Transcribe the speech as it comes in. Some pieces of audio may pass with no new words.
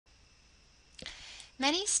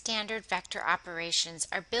Many standard vector operations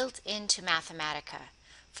are built into Mathematica,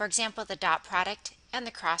 for example the dot product and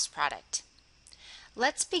the cross product.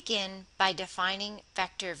 Let's begin by defining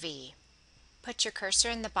vector v. Put your cursor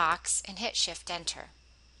in the box and hit Shift Enter.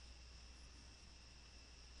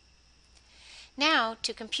 Now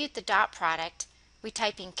to compute the dot product, we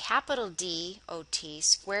type in capital D-O-T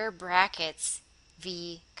square brackets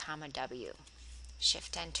v comma w.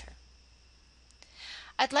 Shift Enter.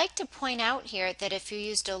 I'd like to point out here that if you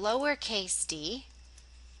used a lowercase d,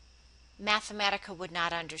 Mathematica would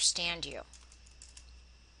not understand you.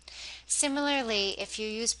 Similarly, if you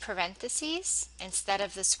use parentheses instead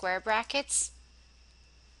of the square brackets,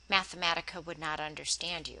 Mathematica would not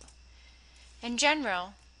understand you. In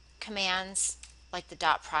general, commands like the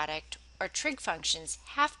dot product or trig functions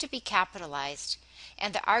have to be capitalized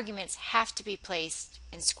and the arguments have to be placed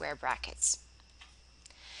in square brackets.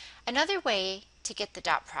 Another way to get the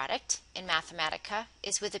dot product in Mathematica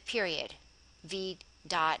is with a period, v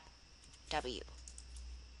dot w.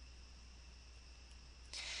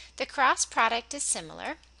 The cross product is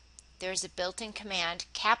similar. There's a built-in command,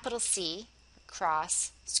 capital C,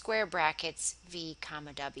 cross, square brackets, v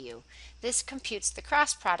comma w. This computes the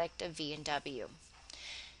cross product of v and w.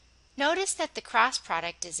 Notice that the cross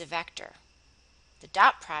product is a vector. The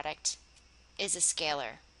dot product is a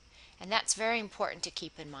scalar, and that's very important to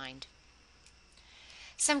keep in mind.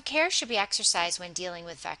 Some care should be exercised when dealing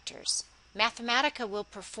with vectors. Mathematica will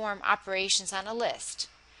perform operations on a list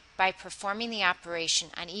by performing the operation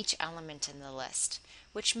on each element in the list,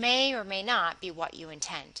 which may or may not be what you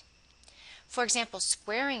intend. For example,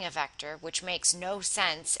 squaring a vector, which makes no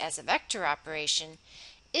sense as a vector operation,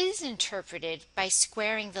 is interpreted by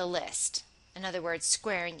squaring the list. In other words,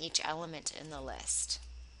 squaring each element in the list.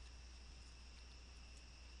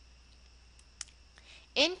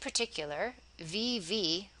 In particular,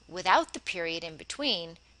 VV without the period in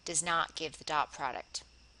between does not give the dot product.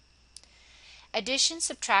 Addition,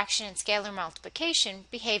 subtraction, and scalar multiplication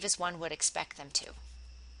behave as one would expect them to.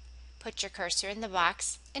 Put your cursor in the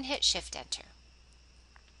box and hit Shift Enter.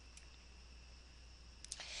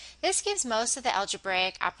 This gives most of the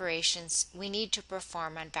algebraic operations we need to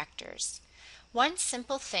perform on vectors. One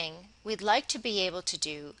simple thing we'd like to be able to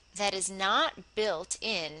do that is not built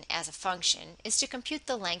in as a function is to compute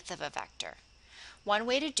the length of a vector. One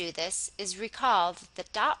way to do this is recall that the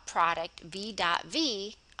dot product v dot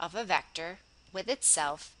v of a vector with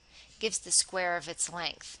itself gives the square of its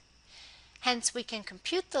length. Hence we can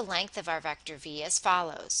compute the length of our vector v as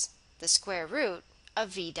follows, the square root of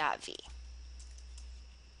v dot v.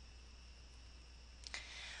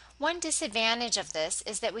 One disadvantage of this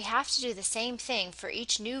is that we have to do the same thing for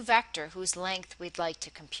each new vector whose length we'd like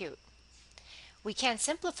to compute. We can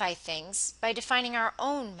simplify things by defining our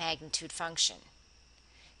own magnitude function.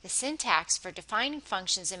 The syntax for defining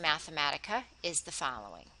functions in Mathematica is the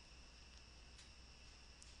following.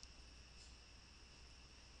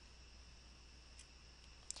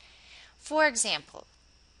 For example,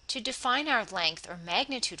 to define our length or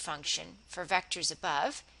magnitude function for vectors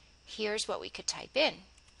above, here's what we could type in.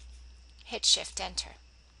 Hit Shift Enter.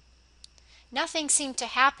 Nothing seemed to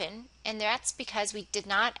happen, and that's because we did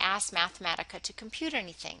not ask Mathematica to compute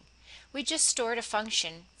anything. We just stored a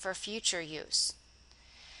function for future use.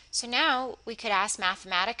 So now we could ask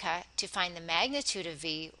Mathematica to find the magnitude of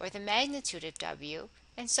v or the magnitude of w,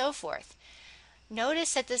 and so forth.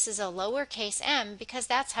 Notice that this is a lowercase m because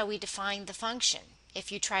that's how we define the function.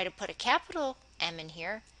 If you try to put a capital M in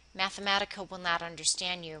here, Mathematica will not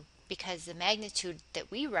understand you because the magnitude that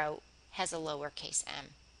we wrote has a lowercase m.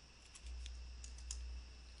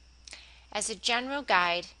 As a general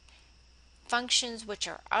guide, functions which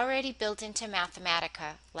are already built into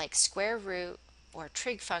Mathematica, like square root or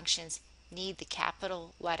trig functions, need the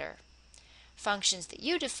capital letter. Functions that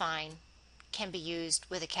you define can be used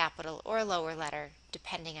with a capital or a lower letter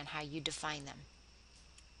depending on how you define them.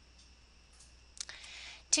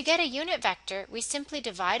 To get a unit vector, we simply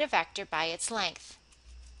divide a vector by its length.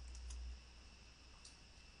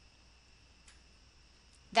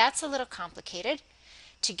 That's a little complicated.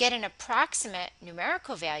 To get an approximate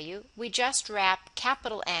numerical value, we just wrap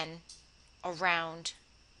capital N around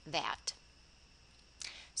that.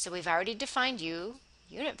 So we've already defined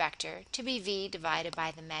unit vector, to be v divided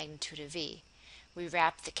by the magnitude of v. We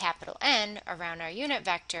wrap the capital N around our unit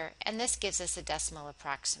vector, and this gives us a decimal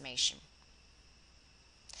approximation.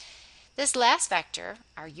 This last vector,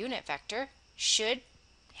 our unit vector, should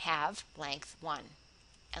have length 1.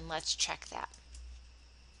 And let's check that.